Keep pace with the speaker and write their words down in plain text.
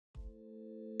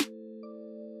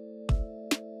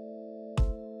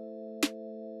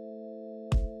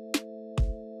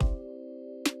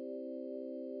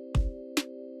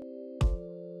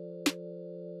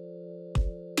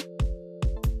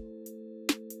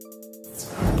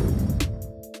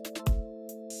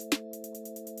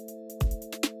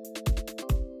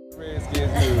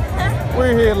Redskins.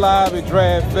 We're here live at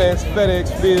Draft Fest,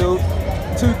 FedEx Field,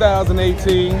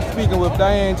 2018, speaking with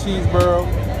Diane Cheeseborough,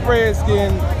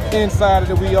 Redskin insider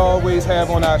that we always have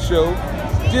on our show.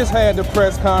 Just had the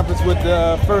press conference with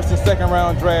the first and second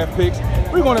round draft picks.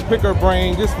 We're going to pick her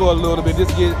brain just for a little bit.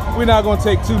 We're not going to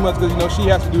take too much because she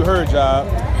has to do her job.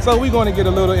 So we're going to get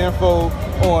a little info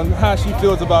on how she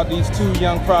feels about these two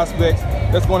young prospects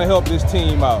that's going to help this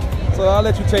team out. So I'll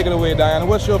let you take it away, Diana.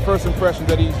 What's your first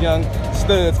impressions of these young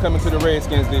studs coming to the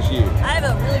Redskins this year? I have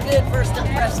a really good first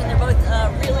impression. They're both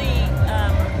really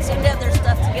seem to have their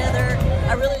stuff together.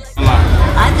 I really like.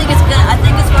 I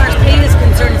think as far as pain is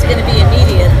concerned, it's going to be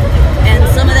immediate, and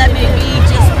some of that may be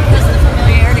just because of the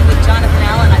familiarity with Jonathan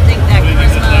Allen. I think that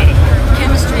charisma,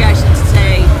 chemistry, I should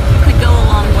say, could go a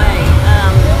long way.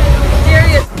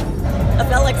 I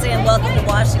felt like saying welcome to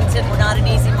Washington. We're not an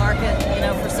easy market,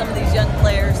 for some of these young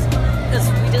players, because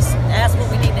we just ask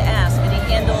what we need to ask, and he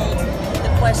handled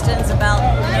the questions about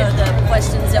the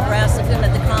questions that were asked of him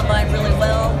at the combine really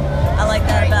well. I like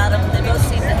that about him. They both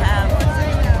seem to have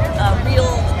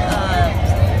real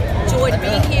joy to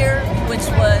be here, which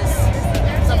was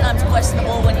sometimes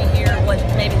questionable when you hear what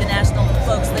maybe the national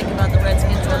folks think about the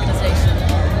Redskins organization.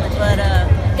 But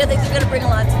yeah, they're going to bring a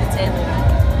lot to the table.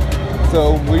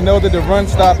 So we know that the run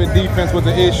stopping defense was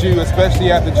an issue,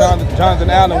 especially after Jonathan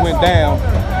Allen went down.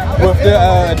 With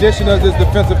the addition of this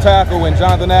defensive tackle and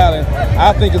Jonathan Allen,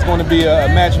 I think it's going to be a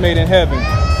match made in heaven.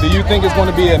 Do you think it's going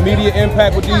to be an immediate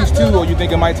impact with these two, or you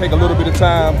think it might take a little bit of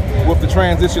time with the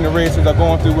transition the Redskins are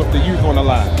going through with the youth on the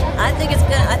line? I think as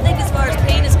far as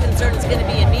pain is concerned, it's going to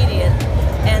be immediate,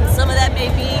 and some of that may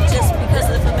be just because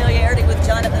of the familiarity with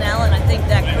Jonathan Allen. I think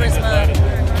that charisma,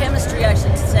 chemistry, I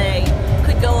should say,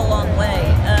 could go a long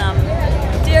way.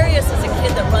 Darius is a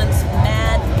kid that runs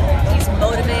mad. He's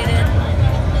motivated.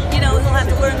 He'll have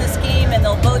to learn the scheme, and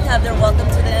they'll both have their welcome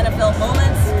to the NFL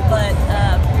moments. But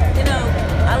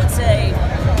I would say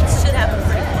it should happen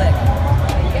pretty quick,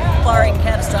 barring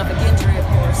catastrophic injury, of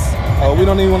course. Oh, we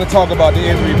don't even want to talk about the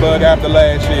injury bug after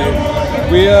last year.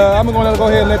 I'm going to go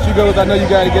ahead and let you go, because I know you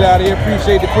got to get out of here.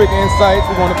 Appreciate the quick insights.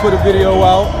 We're going to put a video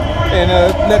out and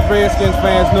let Redskins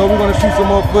fans know. We're going to shoot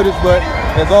some more footage, but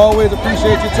as always,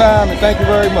 appreciate your time and thank you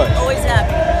very much. Always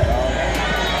happy.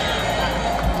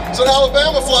 It's an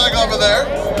Alabama flag over there.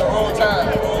 The whole time.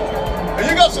 And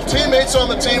you got some teammates on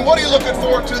the team. What are you looking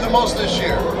forward to the most this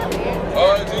year?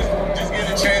 Just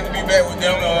getting a chance to be back with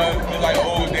them, just like the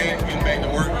old days, getting back to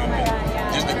work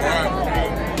and just the grind.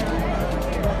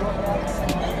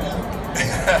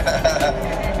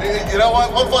 You know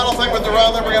what? One final thing with the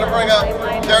round that we're going to bring up.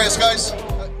 Darius, guys.